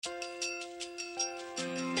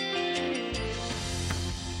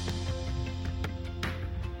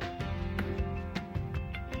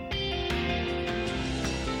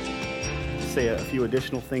just say a few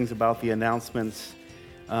additional things about the announcements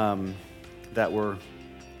that were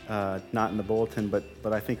not in the bulletin,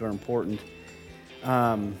 but I think are important.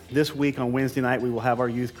 This week on Wednesday night, we will have our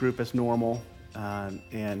youth group as normal,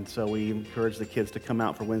 and so we encourage the kids to come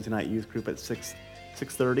out for Wednesday night youth group at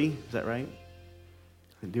 6:30. Is that right?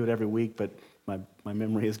 I do it every week, but my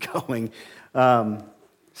memory is going.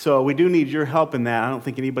 So we do need your help in that. I don't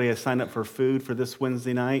think anybody has signed up for food for this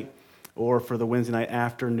Wednesday night or for the Wednesday night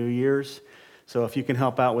after New Year's. So if you can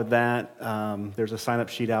help out with that, there's a sign-up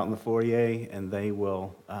sheet out in the foyer, and they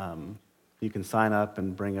will. You can sign up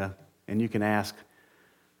and and you can ask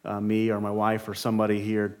me or my wife or somebody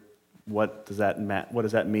here, what does that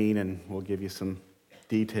mean, and we'll give you some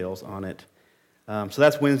details on it. So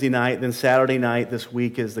that's Wednesday night. Then Saturday night this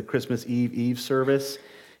week is the Christmas Eve service.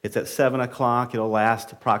 It's at 7 o'clock. It'll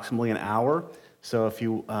last approximately an hour. So if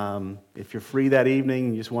you're free that evening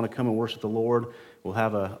and you just want to come and worship the Lord, we'll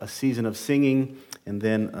have a season of singing and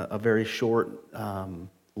then a very short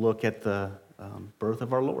look at the birth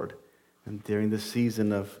of our Lord and during this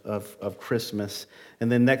season of Christmas.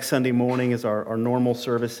 And then next Sunday morning is our normal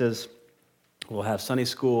services. We'll have Sunday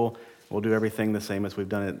school. We'll do everything the same as we've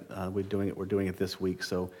done it. We're doing it this week.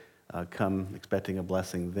 So come expecting a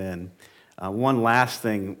blessing then. One last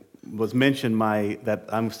thing was mentioned that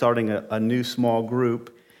I'm starting a new small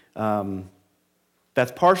group.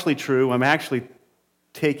 That's partially true. I'm actually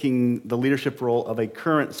taking the leadership role of a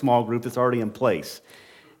current small group that's already in place.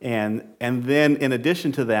 And then in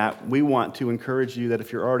addition to that, we want to encourage you that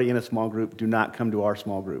if you're already in a small group, do not come to our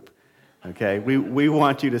small group. Okay? We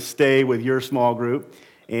want you to stay with your small group.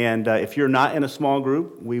 And if you're not in a small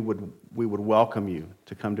group, we would welcome you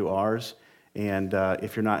to come to ours. And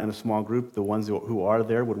if you're not in a small group, the ones who are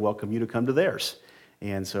there would welcome you to come to theirs.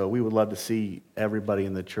 And so we would love to see everybody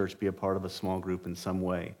in the church be a part of a small group in some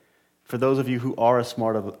way. For those of you who are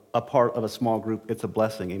a part of a small group, it's a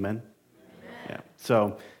blessing. Amen? Amen. Yeah.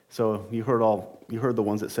 So you heard the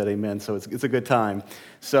ones that said amen. So it's a good time.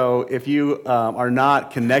 So if you are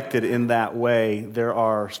not connected in that way, there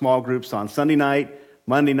are small groups on Sunday night,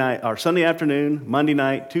 Monday night, or Sunday afternoon, Monday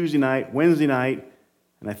night, Tuesday night, Wednesday night.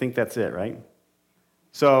 And I think that's it, right?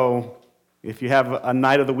 So if you have a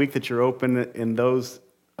night of the week that you're open in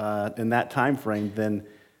that time frame, then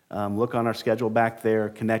look on our schedule back there,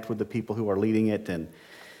 connect with the people who are leading it, and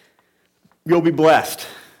you'll be blessed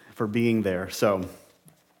for being there. So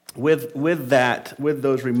with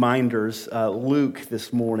those reminders, Luke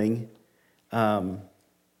this morning,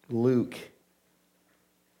 Luke.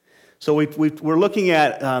 So we're looking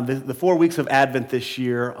at the 4 weeks of Advent this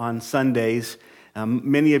year on Sundays.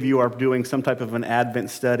 Many of you are doing some type of an Advent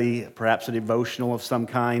study, perhaps a devotional of some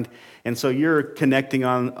kind. And so you're connecting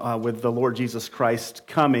on with the Lord Jesus Christ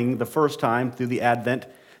coming the first time through the Advent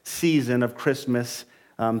season of Christmas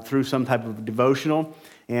through some type of devotional.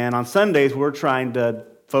 And on Sundays, we're trying to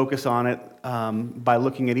focus on it by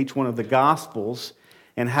looking at each one of the Gospels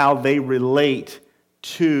and how they relate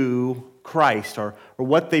to Christ or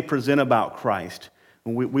what they present about Christ.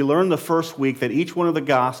 We learned the first week that each one of the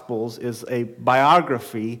Gospels is a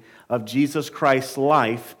biography of Jesus Christ's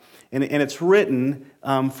life, and it's written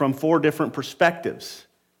from 4 different perspectives.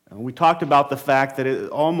 We talked about the fact that it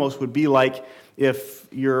almost would be like if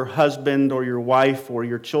your husband or your wife or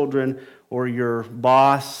your children or your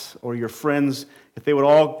boss or your friends, if they would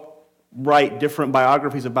all write different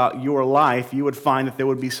biographies about your life, you would find that there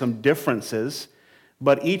would be some differences.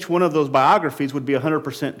 But each one of those biographies would be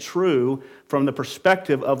 100% true from the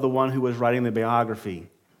perspective of the one who was writing the biography.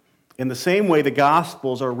 In the same way, the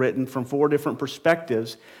Gospels are written from 4 different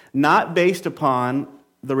perspectives, not based upon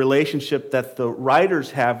the relationship that the writers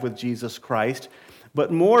have with Jesus Christ,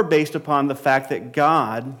 but more based upon the fact that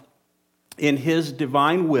God, in His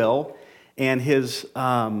divine will and His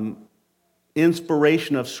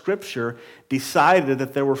inspiration of Scripture, decided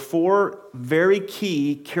that there were 4 very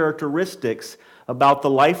key characteristics about the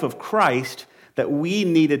life of Christ that we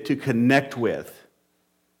needed to connect with.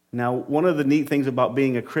 Now, one of the neat things about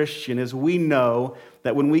being a Christian is we know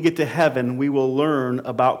that when we get to heaven, we will learn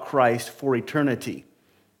about Christ for eternity.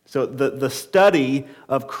 So the study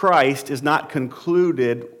of Christ is not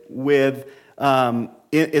concluded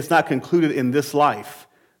it's not concluded in this life.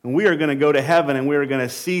 And we are going to go to heaven and we are going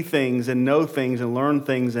to see things and know things and learn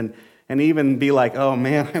things and even be like, oh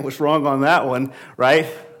man, I was wrong on that one, right?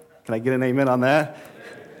 Can I get an amen on that?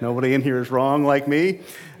 Nobody in here is wrong like me.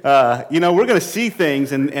 We're going to see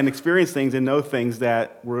things and experience things and know things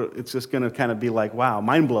that it's just going to kind of be like, wow,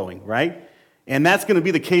 mind-blowing, right? And that's going to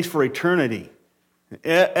be the case for eternity.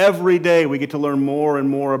 Every day we get to learn more and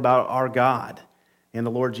more about our God and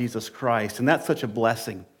the Lord Jesus Christ, and that's such a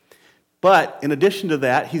blessing. But in addition to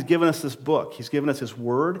that, he's given us this book. He's given us his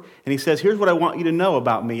word. And he says, here's what I want you to know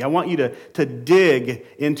about me. I want you to dig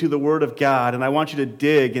into the word of God. And I want you to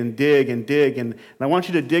dig and dig and dig. And I want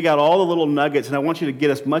you to dig out all the little nuggets. And I want you to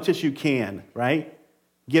get as much as you can, right?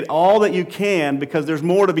 Get all that you can, because there's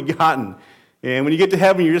more to be gotten. And when you get to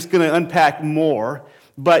heaven, you're just going to unpack more.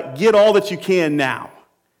 But get all that you can now.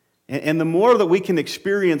 And the more that we can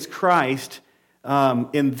experience Christ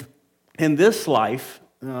in this life,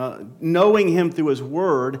 knowing him through his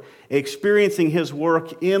word, experiencing his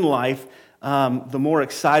work in life, the more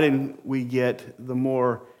excited we get, the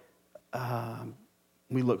more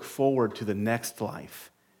we look forward to the next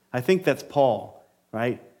life. I think that's Paul,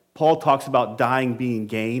 right? Paul talks about dying being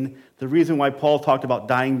gain. The reason why Paul talked about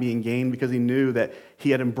dying being gain, because he knew that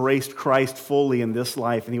he had embraced Christ fully in this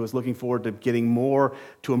life, and he was looking forward to getting more,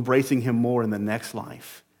 to embracing him more in the next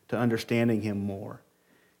life, to understanding him more.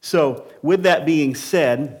 So, with that being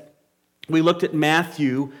said, we looked at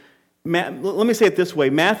Matthew. Let me say it this way.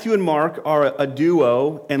 Matthew and Mark are a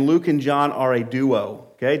duo, and Luke and John are a duo.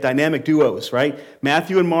 Okay? Dynamic duos, right?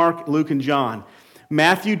 Matthew and Mark, Luke and John.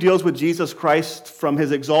 Matthew deals with Jesus Christ from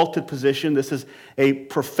his exalted position. This is a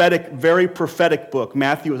prophetic, very prophetic book.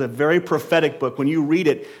 Matthew is a very prophetic book. When you read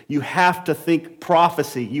it, you have to think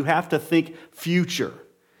prophecy. You have to think future.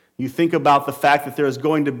 You think about the fact that there is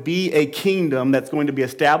going to be a kingdom that's going to be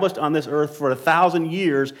established on this earth for 1,000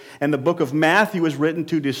 years, and the book of Matthew is written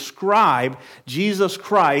to describe Jesus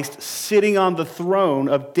Christ sitting on the throne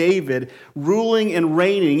of David, ruling and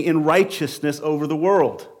reigning in righteousness over the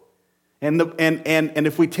world. And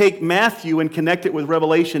if we take Matthew and connect it with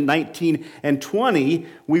Revelation 19 and 20,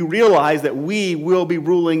 we realize that we will be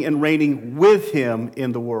ruling and reigning with him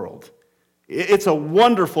in the world. It's a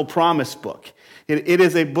wonderful promise book. It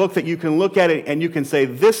is a book that you can look at it and you can say,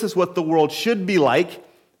 this is what the world should be like,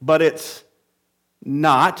 but it's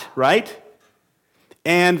not, right?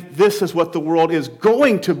 And this is what the world is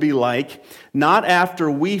going to be like, not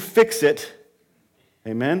after we fix it.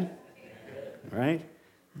 Amen? Right?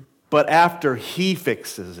 But after he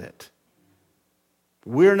fixes it.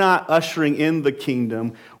 We're not ushering in the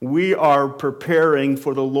kingdom. We are preparing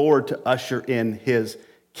for the Lord to usher in his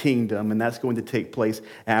kingdom, and that's going to take place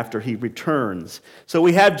after he returns. So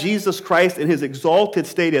we have Jesus Christ in his exalted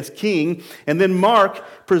state as king, and then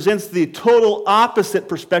Mark presents the total opposite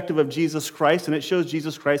perspective of Jesus Christ, and it shows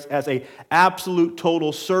Jesus Christ as an absolute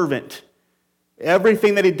total servant.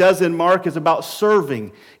 Everything that he does in Mark is about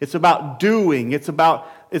serving. It's about doing. It's about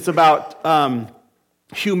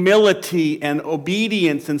humility and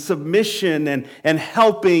obedience and submission and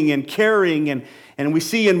helping and caring. And we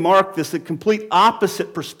see in Mark this complete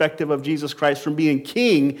opposite perspective of Jesus Christ from being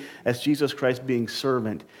king as Jesus Christ being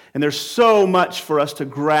servant. And there's so much for us to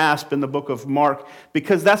grasp in the book of Mark,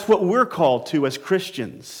 because that's what we're called to as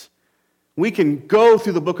Christians. We can go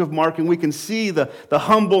through the book of Mark and we can see the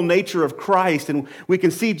humble nature of Christ, and we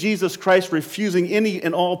can see Jesus Christ refusing any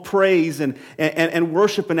and all praise and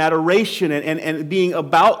worship and adoration and being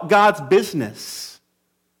about God's business.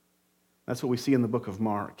 That's what we see in the book of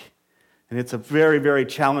Mark. And it's a very, very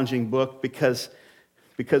challenging book because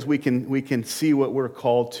we can see what we're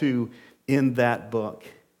called to in that book.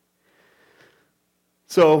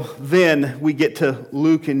 So then we get to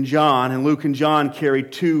Luke and John carry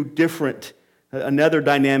another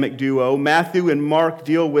dynamic duo. Matthew and Mark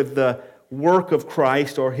deal with the work of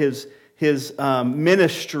Christ or his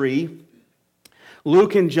ministry.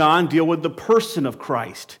 Luke and John deal with the person of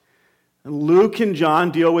Christ. Luke and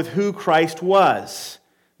John deal with who Christ was.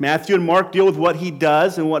 Matthew and Mark deal with what he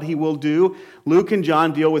does and what he will do. Luke and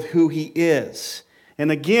John deal with who he is.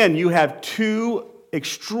 And again, you have two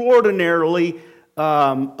extraordinarily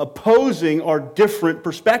opposing or different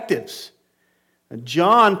perspectives.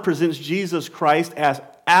 John presents Jesus Christ as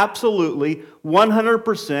absolutely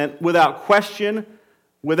 100%, without question,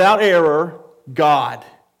 without error, God.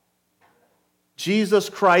 Jesus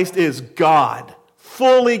Christ is God,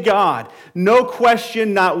 fully God. No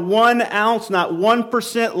question, not 1 ounce, not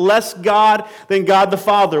 1% less God than God the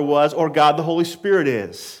Father was or God the Holy Spirit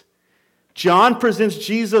is. John presents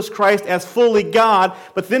Jesus Christ as fully God,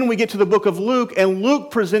 but then we get to the book of Luke, and Luke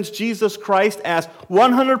presents Jesus Christ as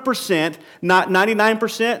 100%, not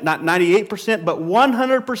 99%, not 98%, but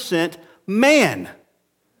 100% man.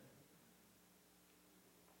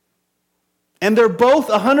 And they're both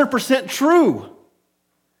 100% true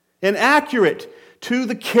and accurate to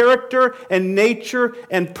the character and nature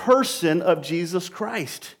and person of Jesus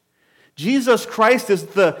Christ. Jesus Christ is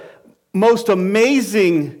the most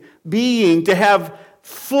amazing being to have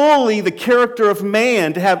fully the character of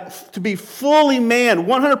man, to be fully man,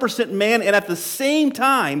 100% man, and at the same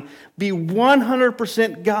time be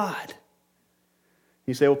 100% God.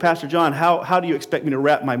 You say, well, Pastor John, how do you expect me to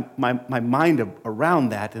wrap my mind around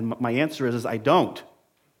that? And my answer is I don't.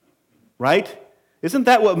 Right? Isn't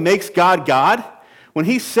that what makes God God? When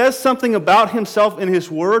he says something about himself in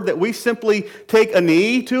his word, that we simply take a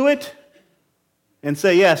knee to it and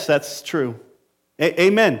say, yes, that's true.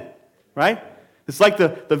 Amen. Right? It's like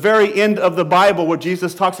the very end of the Bible where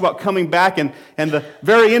Jesus talks about coming back, and the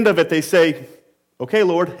very end of it they say, okay,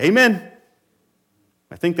 Lord, amen.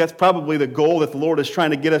 I think that's probably the goal that the Lord is trying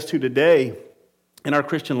to get us to today in our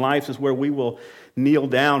Christian lives, is where we will kneel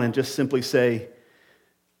down and just simply say,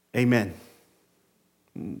 amen.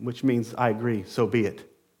 Which means, I agree, so be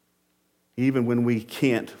it. Even when we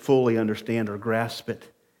can't fully understand or grasp it.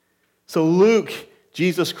 So Luke,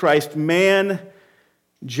 Jesus Christ man,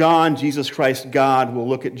 John, Jesus Christ God. We'll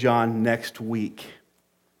look at John next week.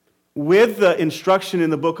 With the instruction in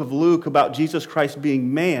the book of Luke about Jesus Christ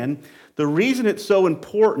being man, the reason it's so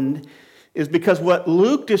important is because what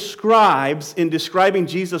Luke describes in describing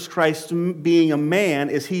Jesus Christ being a man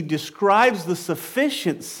is he describes the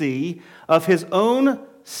sufficiency of his own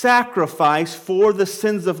sacrifice for the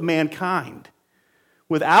sins of mankind.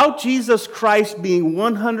 Without Jesus Christ being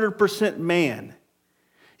 100% man,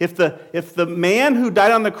 if the man who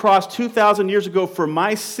died on the cross 2,000 years ago for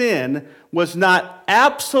my sin was not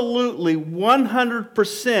absolutely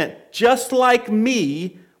 100% just like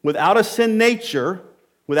me, without a sin nature,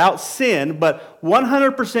 without sin, but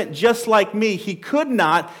 100% just like me, he could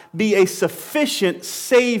not be a sufficient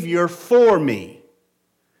Savior for me.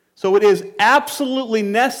 So it is absolutely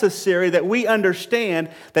necessary that we understand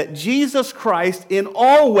that Jesus Christ in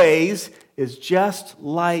all ways is just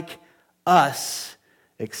like us,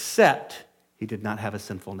 except he did not have a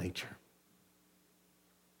sinful nature.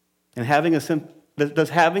 And does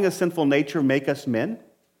having a sinful nature make us men?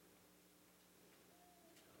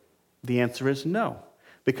 The answer is no.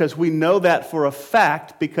 Because we know that for a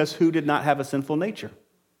fact, because who did not have a sinful nature?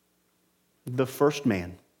 The first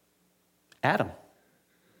man, Adam,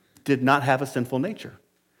 did not have a sinful nature.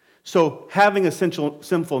 So having a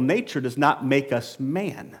sinful nature does not make us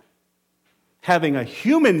man. Having a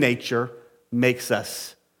human nature makes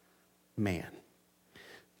us man.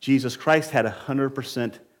 Jesus Christ had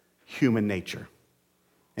 100% human nature,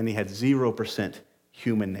 and he had 0%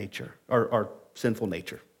 human nature, or sinful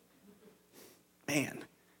nature. Man,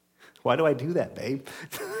 why do I do that, babe?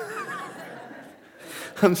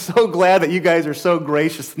 I'm so glad that you guys are so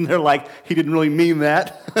gracious, and they're like, he didn't really mean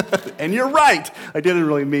that. And you're right, I didn't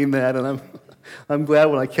really mean that, and I'm glad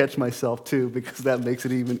when I catch myself too, because that makes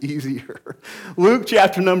it even easier. Luke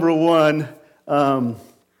chapter number 1.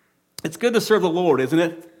 It's good to serve the Lord, isn't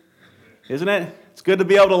it? Isn't it? It's good to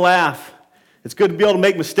be able to laugh. It's good to be able to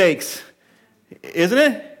make mistakes. Isn't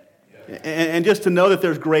it? And just to know that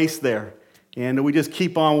there's grace there. And we just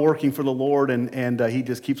keep on working for the Lord, and he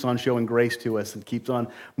just keeps on showing grace to us and keeps on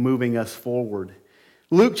moving us forward.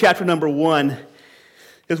 Luke chapter number 1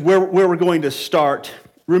 is where we're going to start.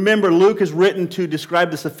 Remember, Luke is written to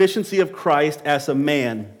describe the sufficiency of Christ as a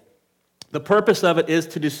man. The purpose of it is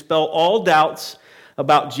to dispel all doubts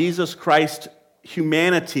about Jesus Christ's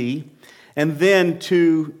humanity, and then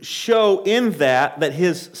to show in that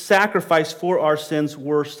his sacrifice for our sins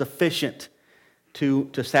were sufficient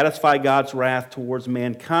to satisfy God's wrath towards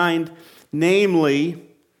mankind, namely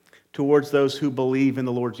towards those who believe in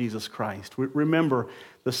the Lord Jesus Christ. Remember,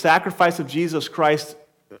 the sacrifice of Jesus Christ,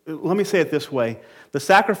 let me say it this way, the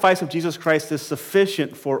sacrifice of Jesus Christ is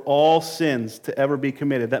sufficient for all sins to ever be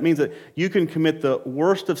committed. That means that you can commit the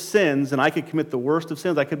worst of sins, and I could commit the worst of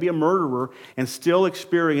sins. I could be a murderer and still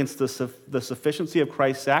experience the sufficiency of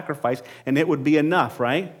Christ's sacrifice, and it would be enough,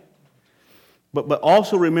 right? But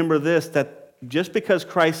also remember this, that just because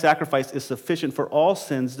Christ's sacrifice is sufficient for all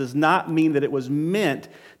sins does not mean that it was meant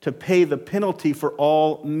to pay the penalty for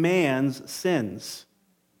all man's sins.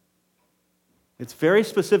 It's very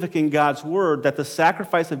specific in God's word that the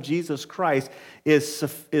sacrifice of Jesus Christ is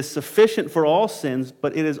sufficient for all sins,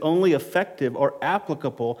 but it is only effective or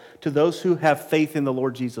applicable to those who have faith in the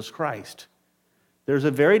Lord Jesus Christ. There's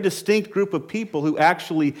a very distinct group of people who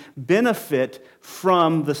actually benefit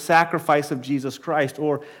from the sacrifice of Jesus Christ.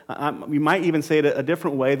 Or you might even say it a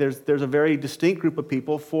different way. There's a very distinct group of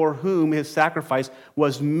people for whom his sacrifice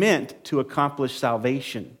was meant to accomplish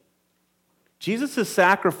salvation. Jesus'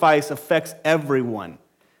 sacrifice affects everyone.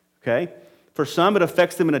 Okay? For some, it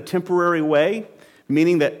affects them in a temporary way,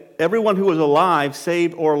 meaning that everyone who is alive,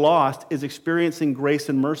 saved or lost, is experiencing grace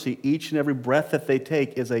and mercy. Each and every breath that they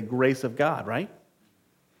take is a grace of God, right?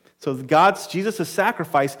 So Jesus'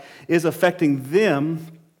 sacrifice is affecting them,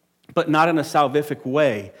 but not in a salvific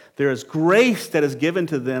way. There is grace that is given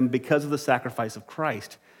to them because of the sacrifice of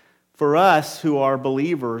Christ. for us who are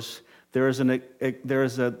believers, as 1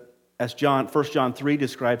 John 3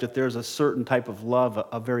 describes it, there's a certain type of love,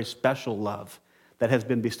 a very special love that has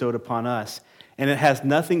been bestowed upon us. And it has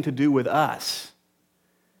nothing to do with us.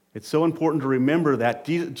 It's so important to remember that.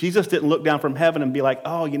 Jesus didn't look down from heaven and be like,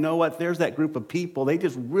 oh, you know what? There's that group of people. They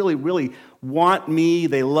just really, really want me.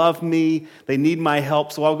 They love me. They need my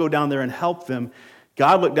help, so I'll go down there and help them.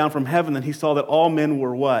 God looked down from heaven and he saw that all men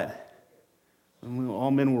were what? All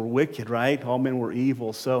men were wicked, right? All men were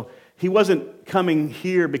evil. So he wasn't coming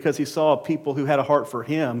here because he saw people who had a heart for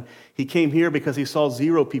him. He came here because he saw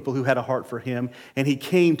 0 people who had a heart for him, and he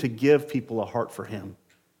came to give people a heart for him.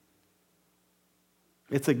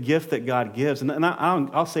 It's a gift that God gives. And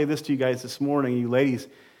I'll say this to you guys this morning, you ladies.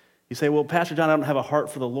 You say, well, Pastor John, I don't have a heart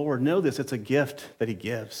for the Lord. Know this, it's a gift that he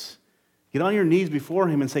gives. Get on your knees before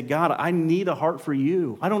him and say, God, I need a heart for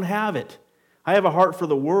you. I don't have it. I have a heart for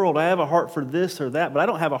the world. I have a heart for this or that, but I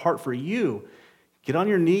don't have a heart for you. Get on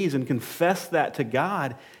your knees and confess that to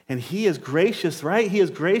God, and he is gracious, right? He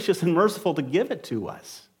is gracious and merciful to give it to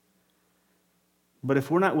us. But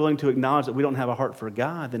if we're not willing to acknowledge that we don't have a heart for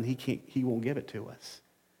God, then he won't give it to us.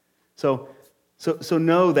 So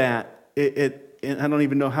know that and I don't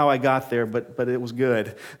even know how I got there, but it was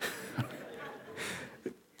good.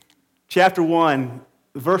 Chapter 1,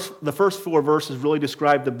 the first 4 verses really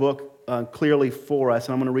describe the book clearly for us,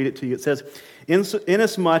 and I'm going to read it to you. It says,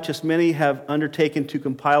 inasmuch as many have undertaken to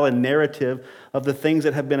compile a narrative of the things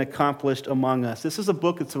that have been accomplished among us. This is a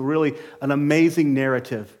book that's really an amazing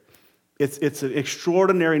narrative. It's an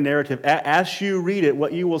extraordinary narrative. As you read it,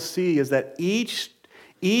 what you will see is that each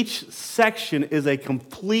section is a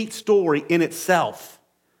complete story in itself.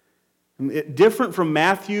 Different from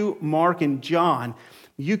Matthew, Mark, and John,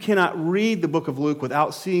 you cannot read the book of Luke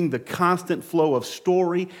without seeing the constant flow of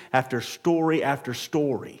story after story after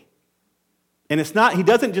story. And it's not, he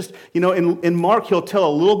doesn't just, in Mark, he'll tell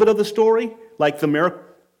a little bit of the story, like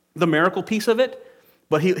the miracle piece of it,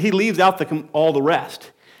 but he leaves out all the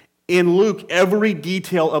rest. In Luke, every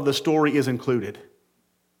detail of the story is included.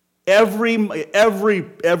 Every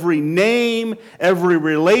name, every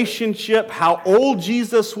relationship, how old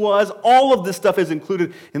Jesus was, all of this stuff is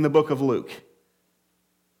included in the book of Luke.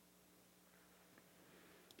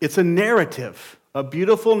 It's a narrative, a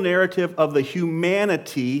beautiful narrative of the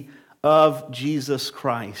humanity of Jesus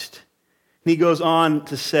Christ. And he goes on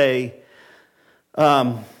to say,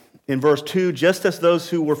 in verse 2, just as those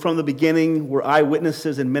who were from the beginning were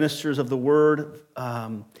eyewitnesses and ministers of the word,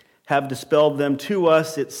 have dispelled them to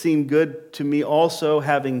us, it seemed good to me also,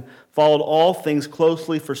 having followed all things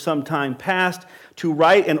closely for some time past, to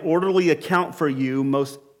write an orderly account for you,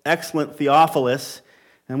 most excellent Theophilus.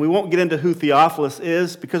 And we won't get into who Theophilus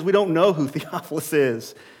is because we don't know who Theophilus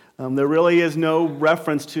is. There really is no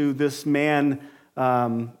reference to this man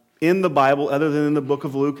in the Bible other than in the book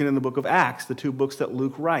of Luke and in the book of Acts, the 2 books that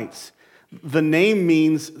Luke writes. The name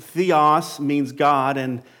means theos, means God,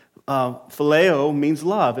 and phileo means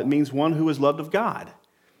love. It means one who is loved of God.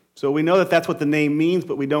 So we know that that's what the name means,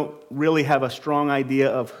 but we don't really have a strong idea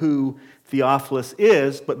of who Theophilus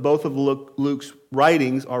is, but both of Luke's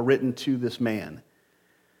writings are written to this man.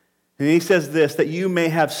 And he says this, that you may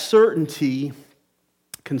have certainty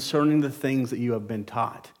concerning the things that you have been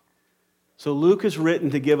taught. So Luke is written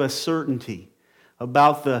to give us certainty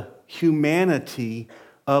about the humanity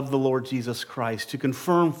of the Lord Jesus Christ, to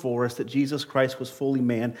confirm for us that Jesus Christ was fully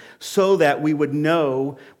man, so that we would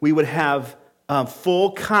know, we would have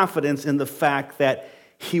full confidence in the fact that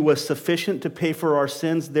he was sufficient to pay for our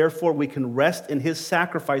sins. Therefore, we can rest in his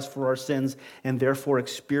sacrifice for our sins and therefore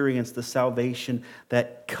experience the salvation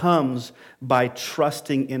that comes by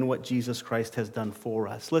trusting in what Jesus Christ has done for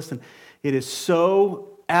us. Listen, it is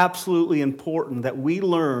so absolutely important that we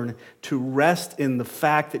learn to rest in the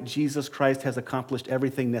fact that Jesus Christ has accomplished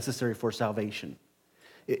everything necessary for salvation.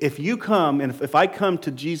 If you come, and if I come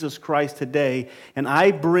to Jesus Christ today, and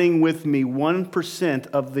I bring with me 1%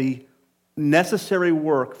 of the necessary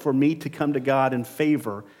work for me to come to God in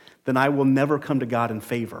favor, then I will never come to God in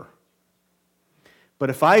favor. But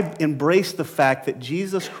if I embrace the fact that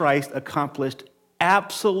Jesus Christ accomplished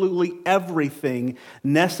absolutely everything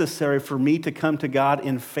necessary for me to come to God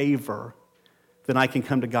in favor, then I can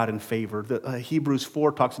come to God in favor. Hebrews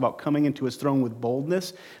 4 talks about coming into his throne with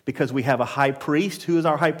boldness because we have a high priest. Who is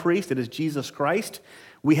our high priest? It is Jesus Christ.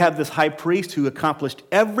 We have this high priest who accomplished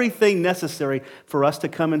everything necessary for us to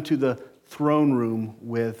come into the throne room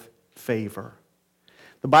with favor.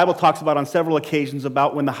 The Bible talks about on several occasions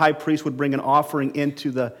about when the high priest would bring an offering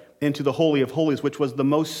into the Holy of Holies, which was the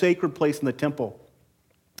most sacred place in the temple.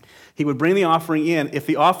 He would bring the offering in. If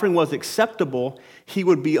the offering was acceptable, he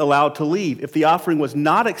would be allowed to leave. If the offering was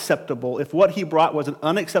not acceptable, if what he brought was an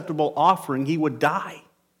unacceptable offering, he would die.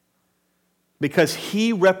 Because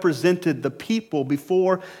he represented the people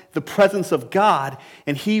before the presence of God,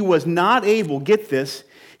 and he was not able, get this,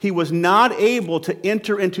 he was not able to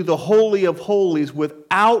enter into the Holy of Holies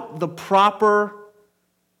without the proper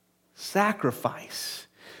sacrifice.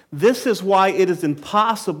 This is why it is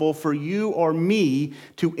impossible for you or me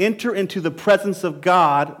to enter into the presence of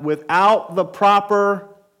God without the proper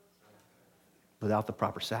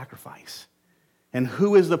sacrifice. And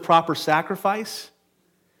who is the proper sacrifice?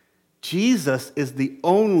 Jesus is the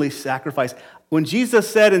only sacrifice. When Jesus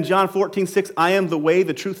said in John 14:6, I am the way,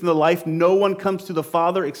 the truth, and the life, no one comes to the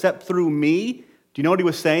Father except through me. Do you know what he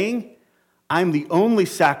was saying? I'm the only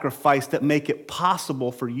sacrifice that make it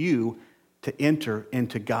possible for you to enter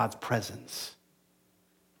into God's presence.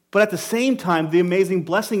 But at the same time, the amazing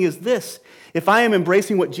blessing is this. If I am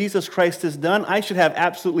embracing what Jesus Christ has done, I should have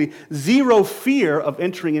absolutely zero fear of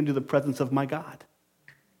entering into the presence of my God.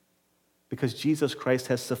 Because Jesus Christ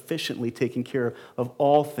has sufficiently taken care of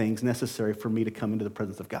all things necessary for me to come into the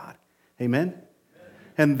presence of God. Amen?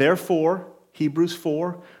 And therefore, Hebrews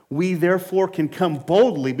 4, we therefore can come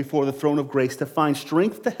boldly before the throne of grace to find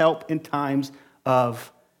strength to help in times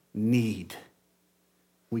of need.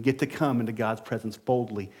 We get to come into God's presence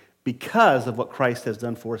boldly because of what Christ has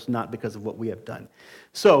done for us, not because of what we have done.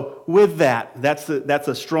 So with that's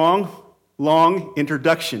a strong, long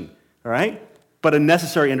introduction, all right? But a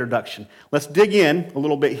necessary introduction. Let's dig in a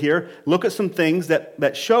little bit here. Look at some things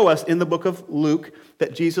that show us in the book of Luke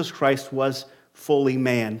that Jesus Christ was fully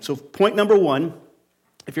man. So point number one,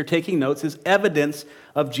 if you're taking notes, is evidence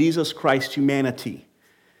of Jesus Christ's humanity.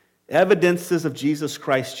 Evidences of Jesus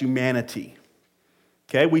Christ's humanity.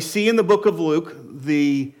 Okay, we see in the book of Luke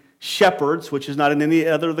the shepherds, which is not in any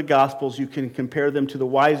other of the Gospels. You can compare them to the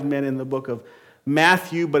wise men in the book of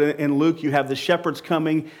Matthew, but in Luke you have the shepherds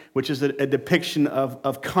coming, which is a depiction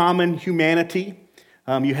of common humanity.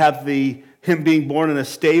 You have him being born in a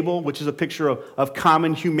stable, which is a picture of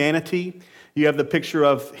common humanity. You have the picture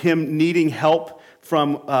of him needing help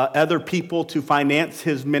from other people to finance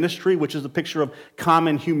his ministry, which is a picture of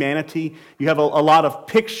common humanity. You have a lot of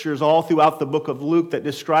pictures all throughout the book of Luke that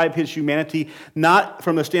describe his humanity, not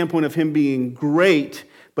from the standpoint of him being great,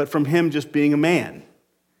 but from him just being a man.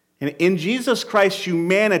 And in Jesus Christ's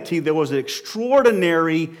humanity, there was an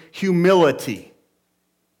extraordinary humility.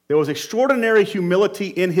 There was extraordinary humility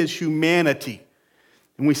in his humanity.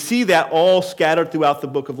 And we see that all scattered throughout the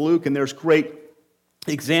book of Luke, and there's great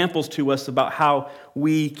examples to us about how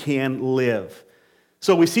we can live.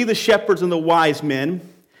 So we see the shepherds and the wise men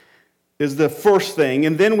is the first thing,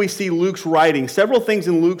 and then we see Luke's writings, several things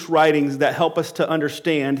in Luke's writings that help us to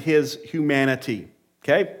understand his humanity.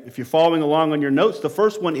 Okay, if you're following along on your notes, the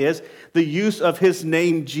first one is the use of his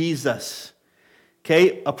name Jesus.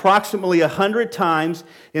 Okay, approximately 100 times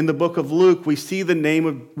in the book of Luke, we see the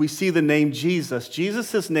name Jesus.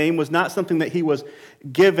 Jesus' name was not something that he was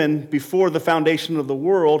given before the foundation of the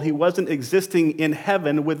world. He wasn't existing in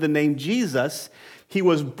heaven with the name Jesus. He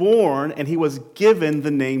was born and he was given the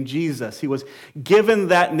name Jesus. He was given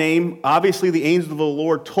that name. Obviously, the angel of the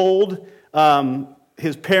Lord told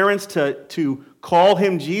his parents to call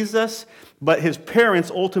him Jesus, but his parents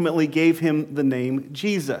ultimately gave him the name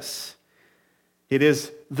Jesus. It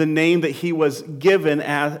is the name that he was given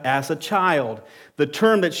as a child. The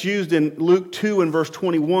term that's used in Luke 2 and verse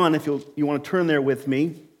 21, if you want to turn there with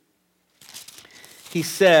me, he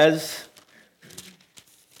says,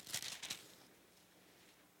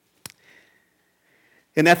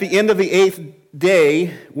 and at the end of the 8th day,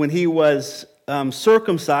 when he was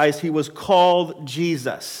circumcised, he was called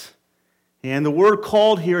Jesus. And the word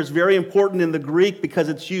called here is very important in the Greek because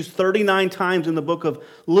it's used 39 times in the book of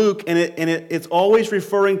Luke, and it's always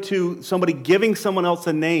referring to somebody giving someone else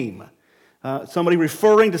a name, somebody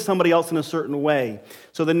referring to somebody else in a certain way.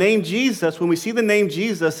 So the name Jesus, when we see the name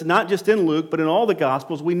Jesus, not just in Luke, but in all the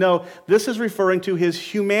Gospels, we know this is referring to his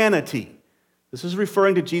humanity. This is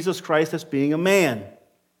referring to Jesus Christ as being a man.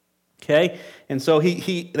 Okay? And so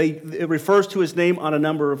it refers to his name on a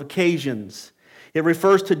number of occasions. It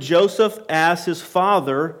refers to Joseph as his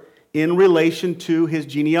father in relation to his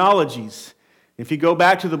genealogies. If you go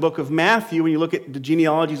back to the book of Matthew and you look at the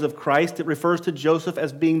genealogies of Christ, it refers to Joseph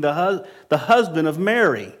as being the husband of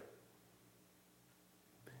Mary.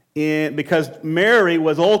 Because Mary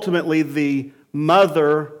was ultimately the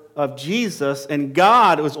mother of Jesus, and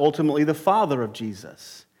God was ultimately the father of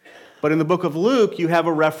Jesus. But in the book of Luke, you have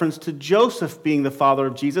a reference to Joseph being the father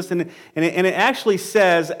of Jesus, and it actually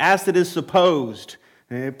says, as it is supposed.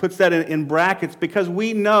 And it puts that in brackets because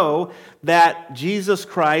we know that Jesus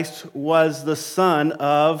Christ was the Son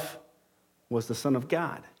of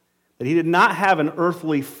God. That he did not have an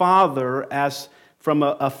earthly father as from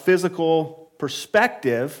a physical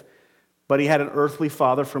perspective, but he had an earthly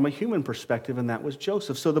father from a human perspective, and that was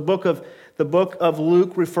Joseph. So the book of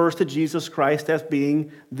Luke refers to Jesus Christ as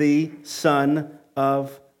being the son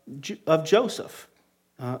of Joseph,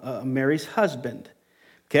 Mary's husband.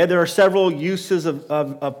 Okay, there are several uses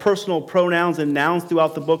of personal pronouns and nouns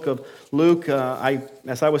throughout the book of Luke.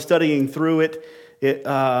 As I was studying through it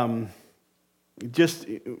just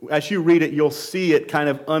as you read it, you'll see it kind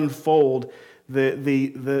of unfold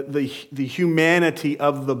the humanity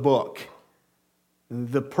of the book.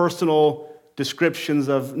 The personal descriptions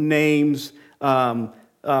of names,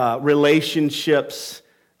 relationships,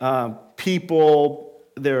 people.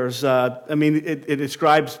 There's, it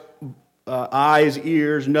describes eyes,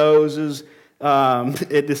 ears, noses.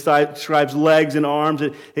 It describes legs and arms.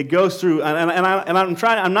 It goes through,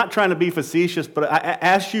 I'm not trying to be facetious, but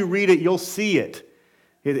as you read it, you'll see it.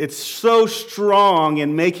 It's so strong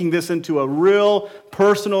in making this into a real,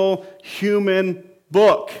 personal, human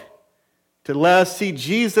book. To let us see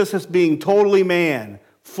Jesus as being totally man,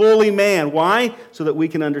 fully man. Why? So that we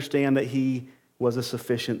can understand that he was a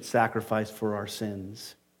sufficient sacrifice for our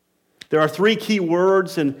sins. There are 3 key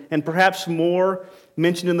words and perhaps more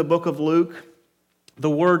mentioned in the book of Luke. The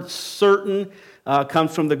word certain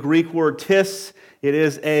comes from the Greek word tis. It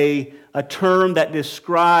is a term that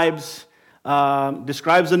describes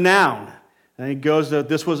a noun. And it goes that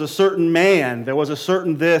this was a certain man, there was a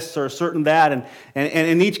certain this or a certain that. And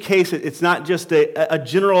in each case, it's not just a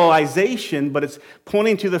generalization, but it's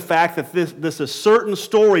pointing to the fact that this is a certain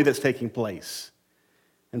story that's taking place.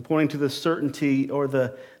 And pointing to the certainty or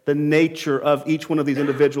the nature of each one of these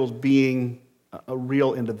individuals being a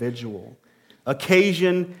real individual.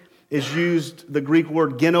 Occasion is used, the Greek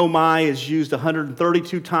word genomai is used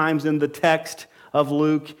 132 times in the text of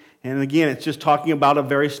Luke. And again, it's just talking about a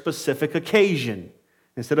very specific occasion.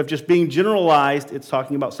 Instead of just being generalized, it's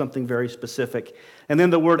talking about something very specific. And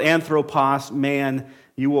then the word anthropos, man,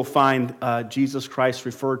 you will find Jesus Christ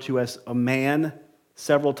referred to as a man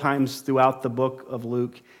several times throughout the book of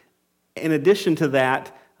Luke. In addition to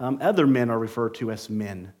that, other men are referred to as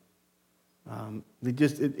men.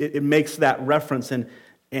 It makes that reference, and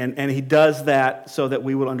he does that so that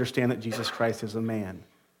we will understand that Jesus Christ is a man.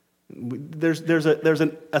 There's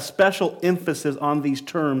a special emphasis on these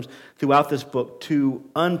terms throughout this book to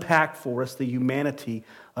unpack for us the humanity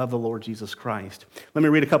of the Lord Jesus Christ. Let me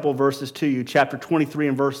read a couple of verses to you. Chapter 23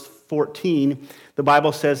 and verse 14, the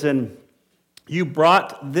Bible says, You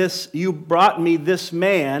brought me this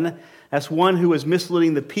man as one who is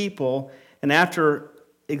misleading the people, and after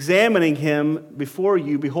examining him before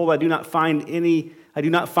you, behold, I do not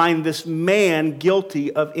find this man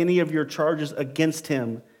guilty of any of your charges against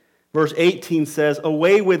him. Verse 18 says,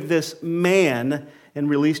 Away with this man and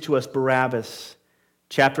release to us Barabbas.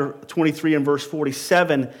 Chapter 23 and verse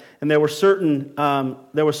 47, and there were certain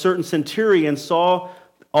centurions saw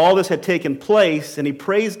all this had taken place, and he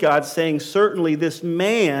praised God, saying, Certainly this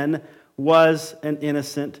man was an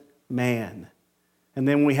innocent man. And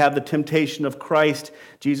then we have the temptation of Christ.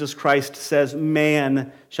 Jesus Christ says,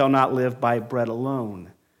 Man shall not live by bread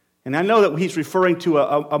alone. And I know that he's referring to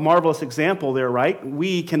a marvelous example there, right?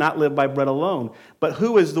 We cannot live by bread alone. But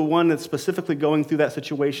who is the one that's specifically going through that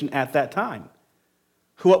situation at that time?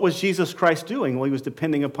 What was Jesus Christ doing? Well, he was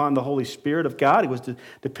depending upon the Holy Spirit of God. He was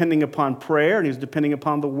depending upon prayer, and he was depending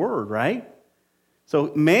upon the Word, right?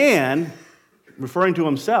 So man, referring to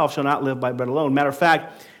himself, shall not live by bread alone. Matter of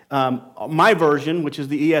fact, my version, which is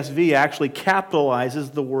the ESV, actually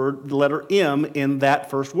capitalizes the letter M in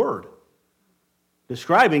that first word.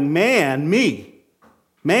 Describing man, me.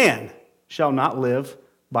 Man shall not live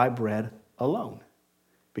by bread alone.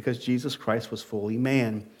 Because Jesus Christ was fully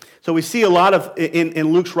man. So we see a lot of,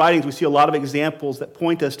 in Luke's writings, we see a lot of examples that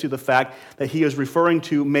point us to the fact that he is referring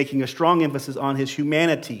to making a strong emphasis on his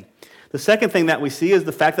humanity. The second thing that we see is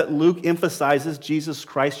the fact that Luke emphasizes Jesus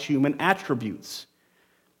Christ's human attributes.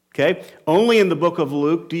 Okay? Only in the book of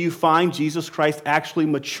Luke do you find Jesus Christ actually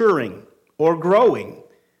maturing or growing.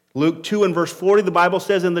 Luke 2 and verse 40, the Bible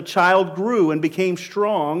says, And the child grew and became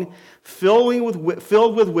strong, filled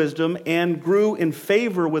with wisdom, and grew in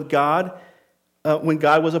favor with God when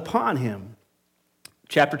God was upon him.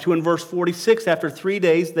 Chapter 2 and verse 46, after 3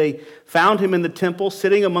 days, they found him in the temple,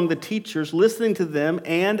 sitting among the teachers, listening to them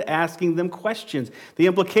and asking them questions. The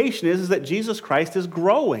implication is that Jesus Christ is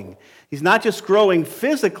growing. He's not just growing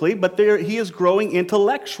physically, but he is growing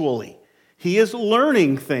intellectually. He is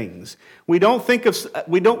learning things. We never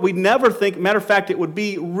think, matter of fact, it would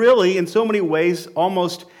be really, in so many ways,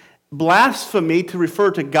 almost blasphemy to refer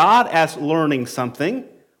to God as learning something,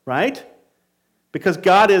 right? Because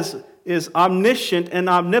God is omniscient and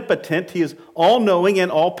omnipotent. He is all-knowing and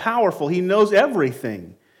all-powerful. He knows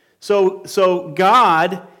everything. So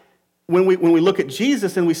God, when we look at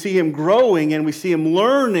Jesus and we see him growing and we see him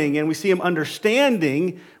learning and we see him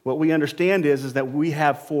understanding, what we understand is that we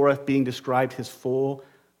have for us being described his full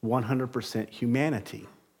 100% humanity,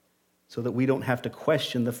 so that we don't have to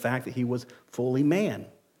question the fact that he was fully man.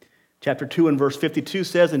 Chapter 2 and verse 52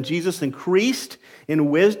 says, "And Jesus increased in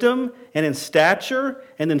wisdom and in stature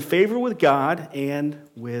and in favor with God and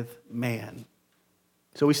with man."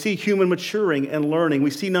 So we see human maturing and learning. We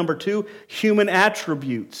see, number 2, human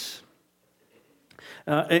attributes.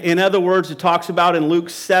 In other words, it talks about in Luke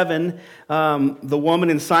 7, the woman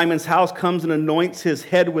in Simon's house comes and anoints his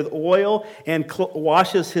head with oil and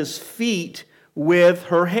washes his feet with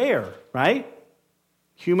her hair, right?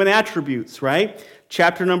 Human attributes, right?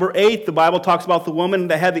 Chapter number 8, the Bible talks about the woman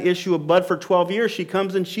that had the issue of blood for 12 years. She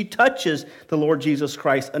comes and she touches the Lord Jesus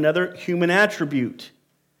Christ, another human attribute.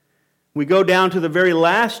 We go down to the very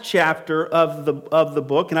last chapter of the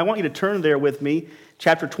book, and I want you to turn there with me,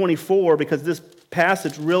 chapter 24, because this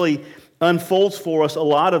passage really unfolds for us a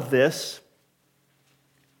lot of this.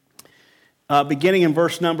 Beginning in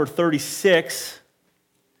verse number 36.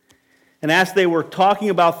 "And as they were talking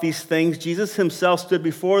about these things, Jesus himself stood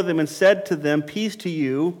before them and said to them, 'Peace to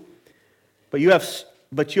you.' But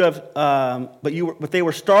they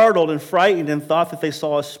were startled and frightened and thought that they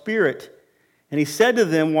saw a spirit. And he said to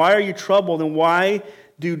them, 'Why are you troubled, and why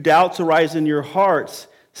do doubts arise in your hearts?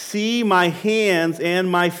 See my hands and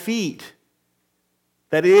my feet,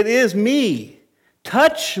 that it is me.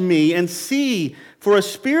 Touch me and see, for a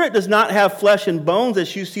spirit does not have flesh and bones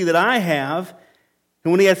as you see that I have.'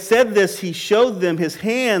 And when he had said this, he showed them his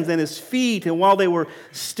hands and his feet. And while they were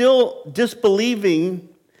still disbelieving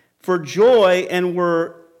for joy and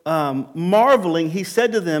were marveling, he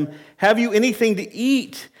said to them, 'Have you anything to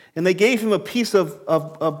eat?' And they gave him a piece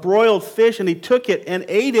of broiled fish, and he took it and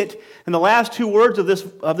ate it. And the last 2 words of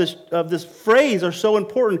this phrase are so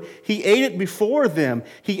important. He ate it before them.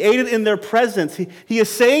 He ate it in their presence. He is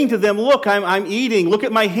saying to them, 'Look, I'm eating. Look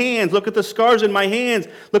at my hands. Look at the scars in my hands.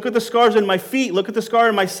 Look at the scars in my feet. Look at the scar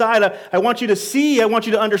in my side. I want you to see. I want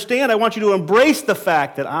you to understand. I want you to embrace the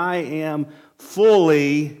fact that I am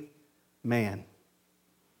fully man.'"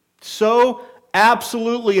 So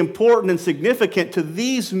absolutely important and significant to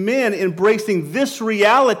these men embracing this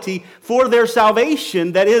reality for their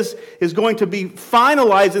salvation that is going to be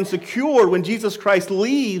finalized and secured when Jesus Christ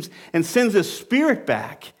leaves and sends his Spirit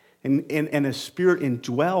back, and his Spirit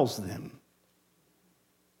indwells them.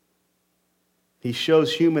 He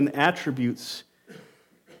shows human attributes,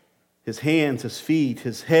 his hands, his feet,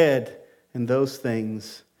 his head, and those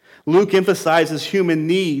things. Luke emphasizes human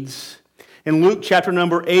needs. In Luke chapter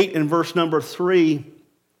number 8 and verse number 3,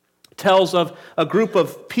 tells of a group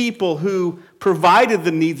of people who provided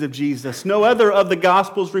the needs of Jesus. No other of the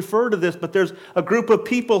Gospels refer to this, but there's a group of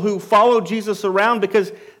people who followed Jesus around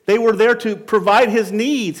because they were there to provide his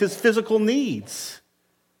needs, his physical needs.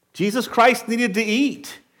 Jesus Christ needed to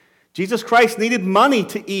eat. Jesus Christ needed money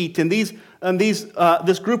to eat, and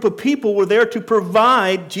this group of people were there to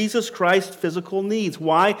provide Jesus Christ's physical needs.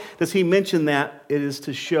 Why does he mention that? It is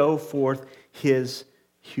to show forth his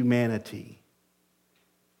humanity.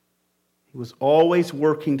 He was always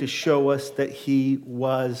working to show us that he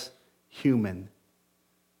was human.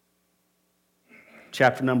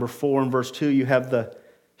 Chapter number 4 and verse 2, you have the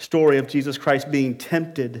story of Jesus Christ being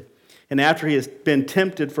tempted. And after he has been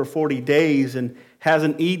tempted for 40 days and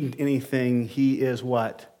hasn't eaten anything, he is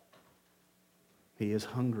what? He is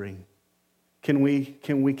hungry. Can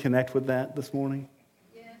we connect with that this morning?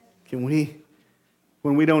 Yes. Can we?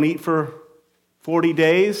 When we don't eat for 40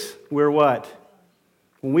 days, we're what?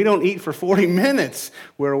 When we don't eat for 40 minutes,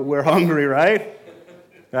 we're hungry, right?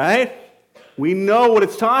 Right? We know what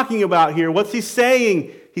it's talking about here. What's he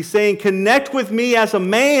saying? He's saying, connect with me as a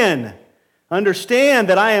man. Understand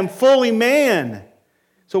that I am fully man.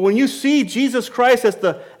 So when you see Jesus Christ as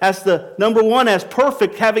the number one, as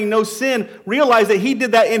perfect, having no sin, realize that he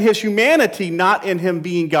did that in his humanity, not in him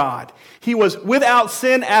being God. He was without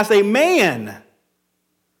sin as a man.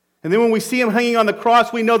 And then when we see him hanging on the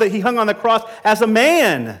cross, we know that he hung on the cross as a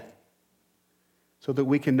man, so that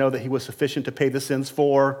we can know that he was sufficient to pay the sins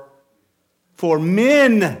for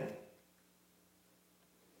men.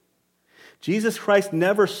 Jesus Christ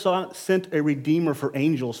never sent a redeemer for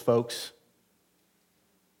angels, folks.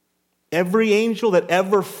 Every angel that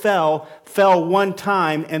ever fell one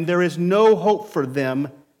time, and there is no hope for them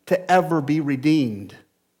to ever be redeemed.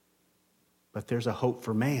 But there's a hope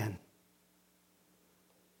for man.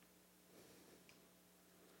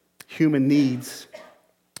 Human needs,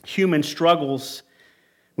 human struggles.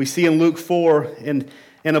 We see in Luke 4, and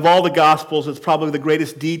of all the Gospels, it's probably the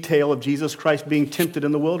greatest detail of Jesus Christ being tempted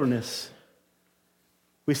in the wilderness.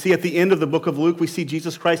 We see at the end of the book of Luke, we see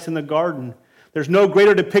Jesus Christ in the garden. There's no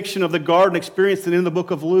greater depiction of the garden experience than in the book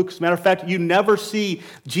of Luke. As a matter of fact, you never see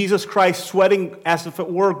Jesus Christ sweating as if it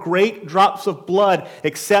were great drops of blood,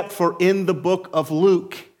 except for in the book of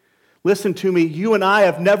Luke. Listen to me, you and I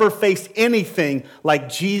have never faced anything like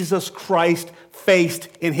Jesus Christ faced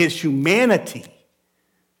in his humanity.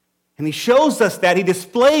 And he shows us that, he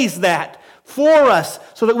displays that for us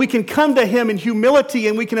so that we can come to him in humility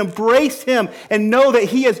and we can embrace him and know that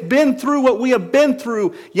he has been through what we have been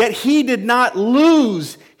through, yet he did not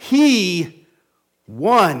lose, he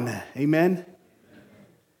won. Amen?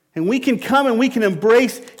 And we can come and we can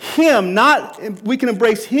embrace him, we can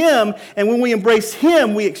embrace him, and when we embrace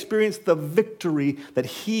him, we experience the victory that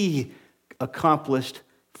he accomplished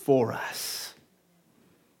for us.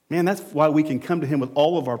 Man, that's why we can come to him with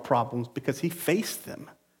all of our problems, because he faced them.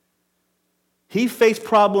 He faced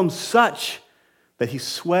problems such that he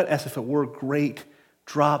sweat as if it were great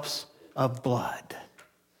drops of blood.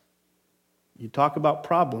 You talk about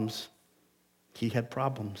problems, he had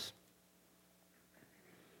problems.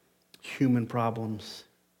 Human problems.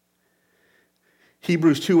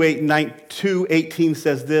 Hebrews 2:18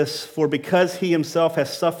 says this, "For because he himself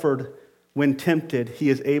has suffered when tempted, he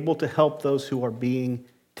is able to help those who are being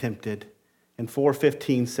tempted." And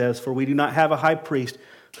 4:15 says, "For we do not have a high priest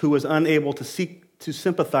who was unable to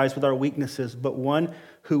sympathize with our weaknesses, but one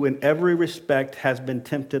who in every respect has been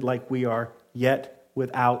tempted like we are, yet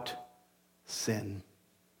without sin."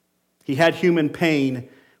 He had human pain.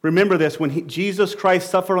 Remember this, when Jesus Christ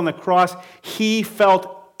suffered on the cross, he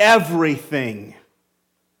felt everything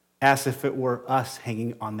as if it were us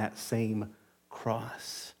hanging on that same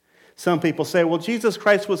cross. Some people say, well, Jesus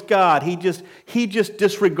Christ was God. He just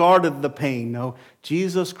disregarded the pain. No,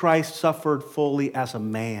 Jesus Christ suffered fully as a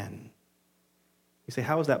man. You say,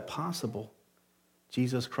 how is that possible?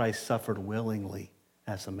 Jesus Christ suffered willingly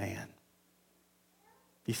as a man.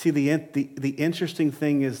 You see, the interesting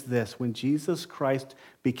thing is this. When Jesus Christ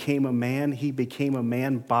became a man, he became a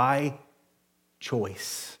man by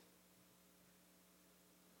choice.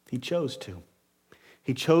 He chose to.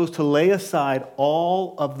 He chose to lay aside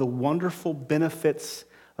all of the wonderful benefits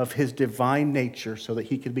of his divine nature so that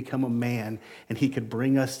he could become a man and he could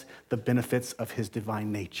bring us the benefits of his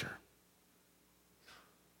divine nature.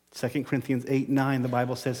 2 Corinthians 8:9, the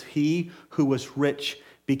Bible says, "He who was rich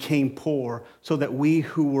became poor so that we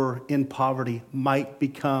who were in poverty might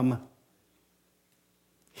become."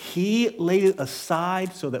 He laid it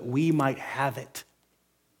aside so that we might have it.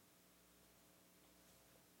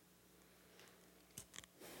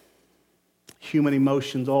 Human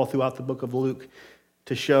emotions all throughout the book of Luke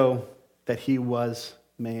to show that he was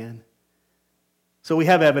man. So we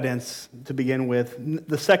have evidence to begin with.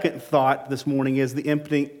 The second thought this morning is the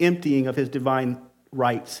emptying of his divine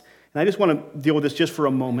rights. And I just want to deal with this just for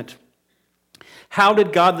a moment. How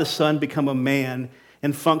did God the Son become a man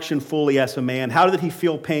and function fully as a man? How did he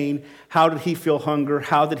feel pain? How did he feel hunger?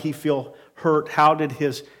 How did he feel hurt? How did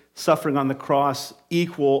his suffering on the cross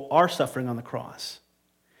equal our suffering on the cross?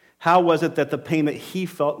 How was it that the pain that he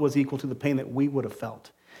felt was equal to the pain that we would have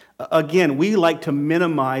felt? Again, we like to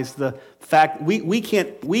minimize the fact we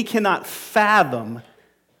cannot fathom,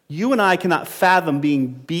 you and I cannot fathom being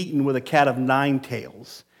beaten with a cat of nine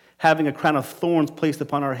tails, having a crown of thorns placed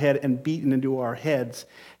upon our head and beaten into our heads,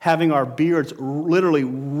 having our beards literally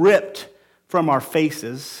ripped from our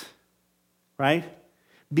faces, right?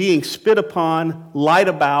 Being spit upon, lied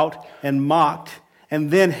about, and mocked, and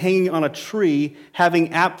then hanging on a tree, having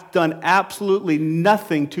done absolutely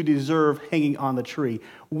nothing to deserve hanging on the tree.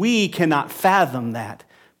 We cannot fathom that,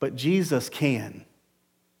 but Jesus can.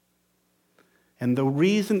 And the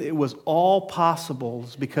reason it was all possible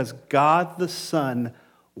is because God the Son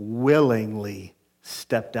willingly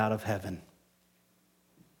stepped out of heaven.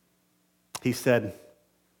 He said,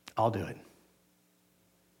 I'll do it.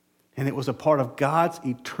 And it was a part of God's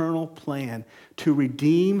eternal plan to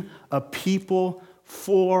redeem a people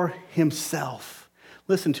for himself.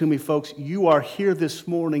 Listen to me, folks. You are here this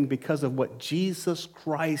morning because of what Jesus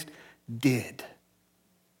Christ did.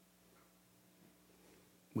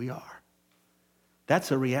 We are. That's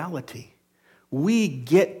a reality. We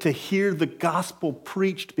get to hear the gospel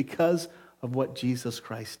preached because of what Jesus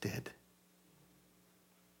Christ did.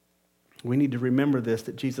 We need to remember this,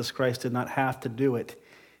 that Jesus Christ did not have to do it.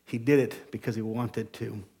 He did it because he wanted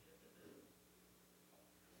to.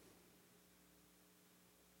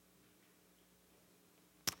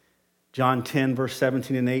 John 10, verse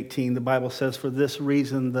 17 and 18, the Bible says, "For this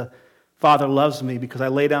reason the Father loves me, because I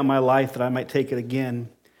lay down my life that I might take it again.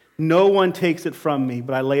 No one takes it from me,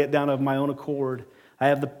 but I lay it down of my own accord. I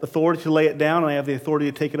have the authority to lay it down, and I have the authority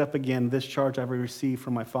to take it up again. This charge I received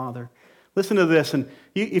from my Father." Listen to this, and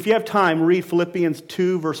if you have time, read Philippians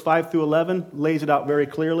 2, verse 5 through 11, lays it out very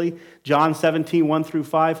clearly. John 17, 1 through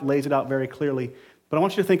 5, lays it out very clearly. But I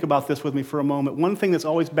want you to think about this with me for a moment. One thing that's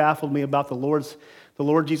always baffled me about the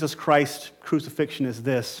Lord Jesus Christ's crucifixion is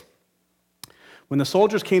this. When the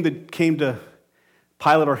soldiers came to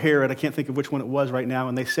Pilate or Herod, I can't think of which one it was right now,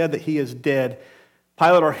 and they said that he is dead,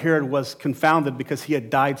 Pilate or Herod was confounded because he had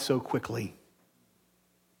died so quickly.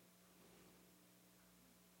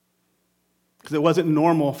 Because it wasn't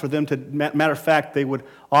normal for them to, matter of fact, they would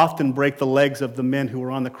often break the legs of the men who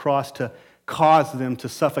were on the cross to cause them to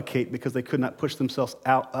suffocate because they could not push themselves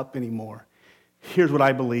up anymore. Here's what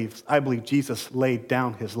I believe. I believe Jesus laid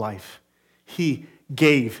down his life. He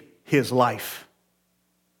gave his life.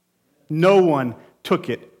 No one took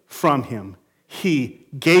it from him. He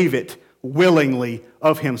gave it willingly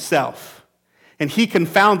of himself. And he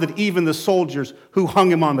confounded even the soldiers who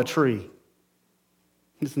hung him on the tree.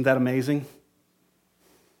 Isn't that amazing?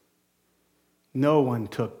 No one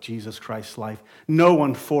took Jesus Christ's life. No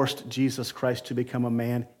one forced Jesus Christ to become a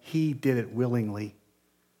man. He did it willingly.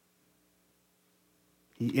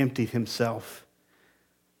 He emptied himself.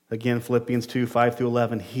 Again, Philippians 2, 5 through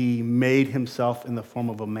 11, he made himself in the form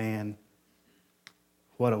of a man.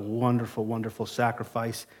 What a wonderful, wonderful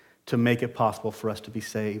sacrifice to make it possible for us to be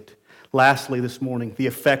saved. Lastly, this morning, the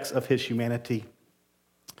effects of his humanity.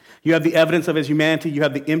 You have the evidence of his humanity, you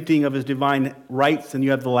have the emptying of his divine rights, and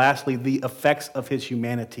you have, lastly, the effects of his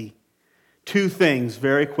humanity. Two things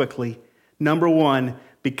very quickly. Number one,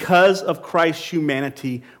 because of Christ's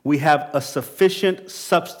humanity, we have a sufficient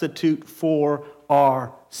substitute for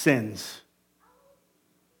our sins.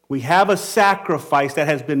 We have a sacrifice that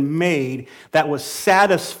has been made that was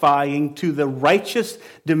satisfying to the righteous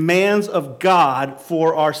demands of God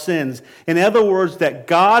for our sins. In other words, that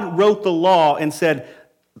God wrote the law and said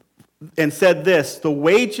this, the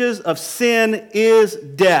wages of sin is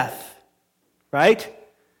death, right?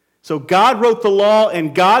 So God wrote the law,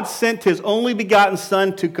 and God sent his only begotten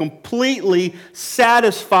Son to completely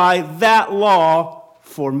satisfy that law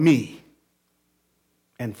for me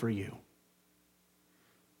and for you.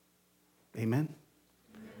 Amen?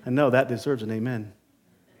 I know that deserves an amen.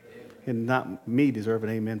 And not me deserve an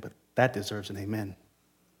amen, but that deserves an amen.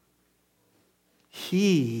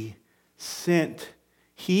 He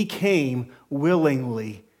came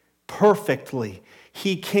willingly, perfectly.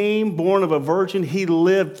 He came born of a virgin. He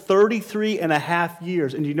lived 33 and a half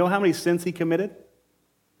years. And do you know how many sins he committed?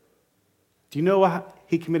 Do you know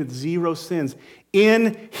he committed 0 sins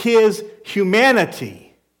in his humanity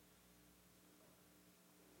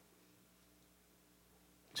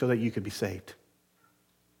so that you could be saved,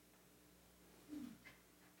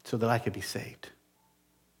 so that I could be saved.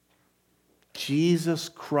 Jesus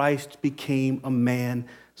Christ became a man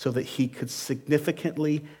so that he could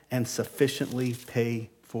significantly and sufficiently pay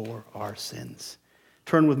for our sins.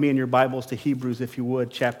 Turn with me in your Bibles to Hebrews, if you would,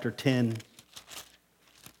 chapter 10.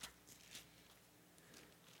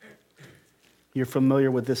 You're familiar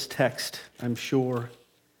with this text, I'm sure.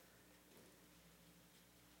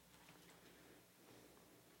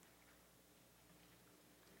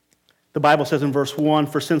 The Bible says in verse 1,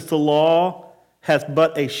 "For since the law hath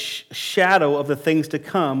but a shadow of the things to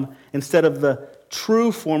come, instead of the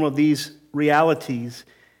true form of these realities,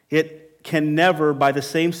 it can never, by the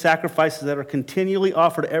same sacrifices that are continually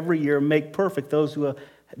offered every year, make perfect those who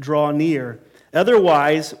draw near.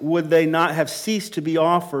 Otherwise, would they not have ceased to be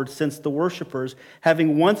offered, since the worshipers,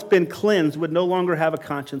 having once been cleansed, would no longer have a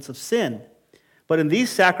conscience of sin? But in these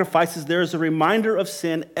sacrifices there is a reminder of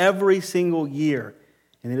sin every single year.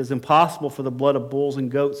 And it is impossible for the blood of bulls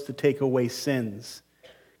and goats to take away sins.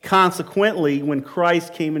 Consequently, when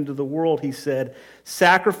Christ came into the world, he said,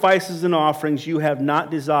 'Sacrifices and offerings you have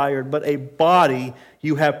not desired, but a body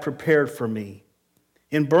you have prepared for me.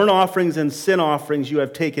 In burnt offerings and sin offerings you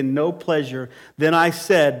have taken no pleasure. Then I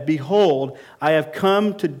said, Behold, I have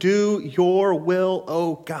come to do your will,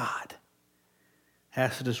 O God,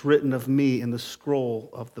 as it is written of me in the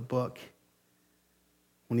scroll of the book.'"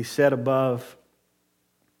 When he said above,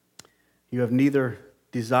 "You have neither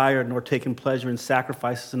desired nor taken pleasure in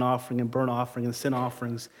sacrifices and offering and burnt offering and sin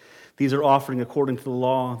offerings. These are offering according to the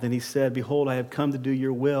law." Then he said, "Behold, I have come to do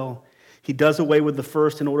your will." He does away with the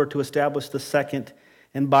first in order to establish the second.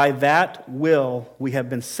 And by that will we have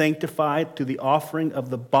been sanctified through the offering of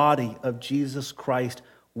the body of Jesus Christ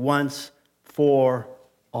once for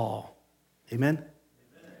all. Amen?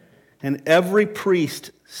 And every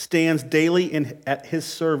priest stands daily at his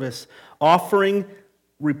service, offering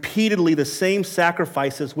repeatedly the same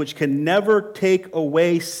sacrifices which can never take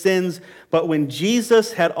away sins. But when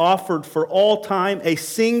Jesus had offered for all time a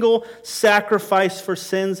single sacrifice for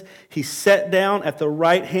sins, he sat down at the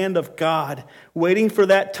right hand of God, waiting for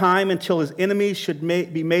that time until his enemies should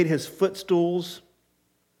be made his footstools.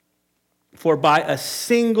 For by a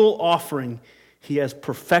single offering he has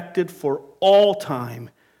perfected for all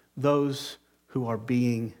time those who are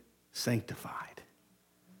being sanctified.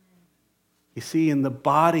 You see, in the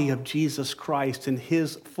body of Jesus Christ, in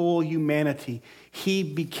his full humanity, he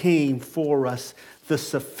became for us the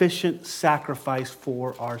sufficient sacrifice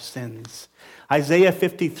for our sins. Isaiah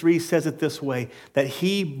 53 says it this way, that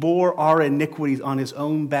he bore our iniquities on his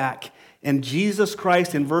own back. And Jesus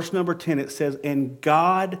Christ, in verse number 10, it says, and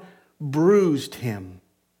God bruised him,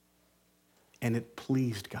 and it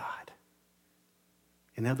pleased God.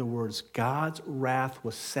 In other words, God's wrath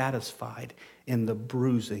was satisfied in the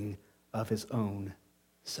bruising of his own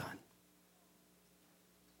Son.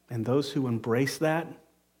 And those who embrace that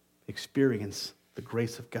experience the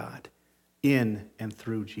grace of God in and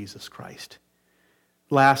through Jesus Christ.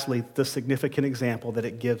 Lastly, the significant example that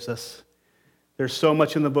it gives us. There's so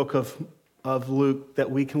much in the book of Luke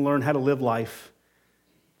that we can learn how to live life.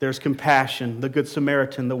 There's compassion, the Good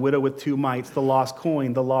Samaritan, the widow with 2 mites, the lost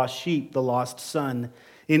coin, the lost sheep, the lost son.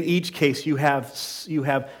 In each case, you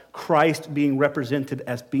have Christ being represented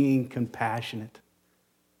as being compassionate.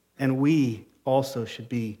 And we also should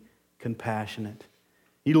be compassionate.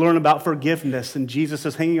 You learn about forgiveness, and Jesus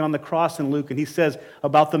is hanging on the cross in Luke, and he says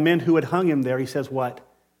about the men who had hung him there, he says what?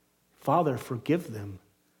 Father, forgive them,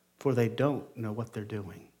 for they don't know what they're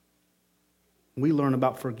doing. We learn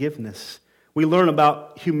about forgiveness. We learn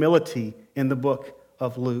about humility in the book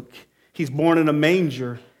of Luke. He's born in a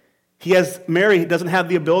manger. Mary doesn't have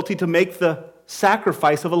the ability to make the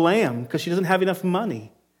sacrifice of a lamb because she doesn't have enough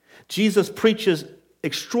money. Jesus preaches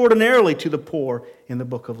extraordinarily to the poor in the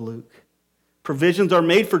book of Luke. Provisions are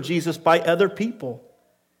made for Jesus by other people.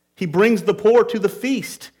 He brings the poor to the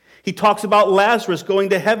feast. He talks about Lazarus going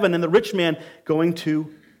to heaven and the rich man going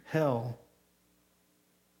to hell.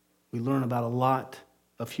 We learn about a lot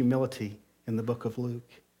of humility in the book of Luke.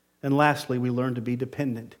 And lastly, we learn to be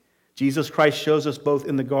dependent. Jesus Christ shows us both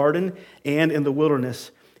in the garden and in the wilderness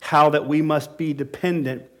how that we must be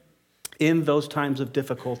dependent in those times of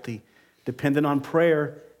difficulty. Dependent on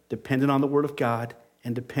prayer, dependent on the Word of God,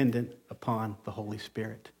 and dependent upon the Holy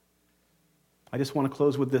Spirit. I just want to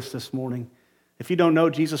close with this morning. If you don't know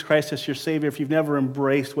Jesus Christ as your Savior, if you've never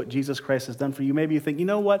embraced what Jesus Christ has done for you, maybe you think, you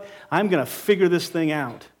know what? I'm going to figure this thing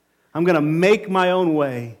out. I'm going to make my own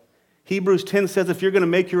way. Hebrews 10 says if you're going to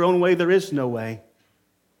make your own way, there is no way.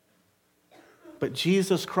 But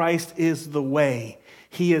Jesus Christ is the way.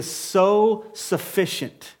 He is so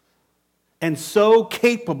sufficient and so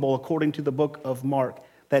capable, according to the book of Mark,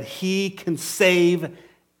 that he can save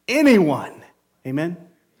anyone. Amen?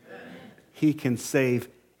 Amen. He can save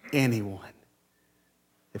anyone.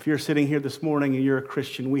 If you're sitting here this morning and you're a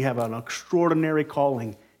Christian, we have an extraordinary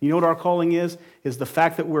calling. You know what our calling is? Is the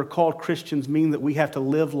fact that we're called Christians mean that we have to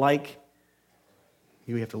live like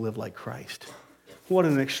Christ. What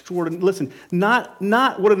an extraordinary, listen, not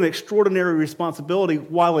what an extraordinary responsibility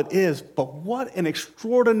while it is, but what an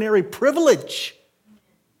extraordinary privilege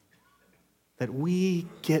that we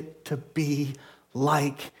get to be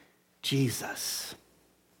like Jesus.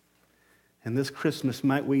 And this Christmas,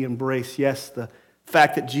 might we embrace, yes, the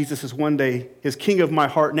fact that Jesus is king of my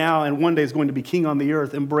heart now and one day is going to be king on the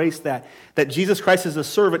earth. Embrace that Jesus Christ is a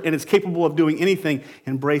servant and is capable of doing anything.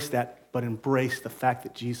 Embrace that. But embrace the fact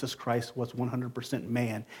that Jesus Christ was 100%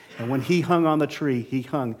 man. And when he hung on the tree, he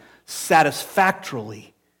hung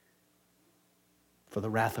satisfactorily for the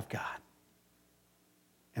wrath of God.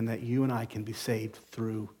 And that you and I can be saved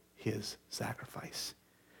through his sacrifice.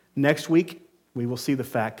 Next week, we will see the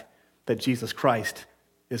fact that Jesus Christ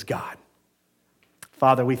is God.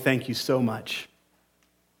 Father, we thank you so much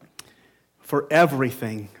for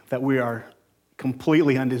everything that we are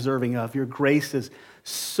completely undeserving of. Your grace is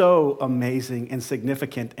so amazing and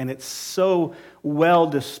significant, and it's so well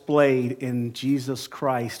displayed in Jesus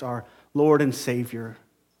Christ, our Lord and Savior.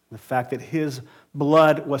 The fact that his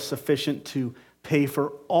blood was sufficient to pay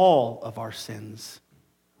for all of our sins.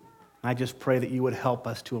 I just pray that you would help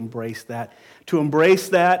us to embrace that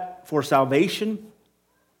for salvation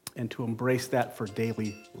and to embrace that for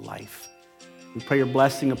daily life. We pray your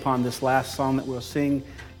blessing upon this last song that we'll sing,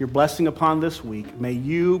 your blessing upon this week. May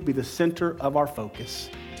you be the center of our focus.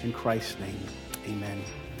 In Christ's name,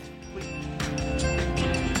 amen.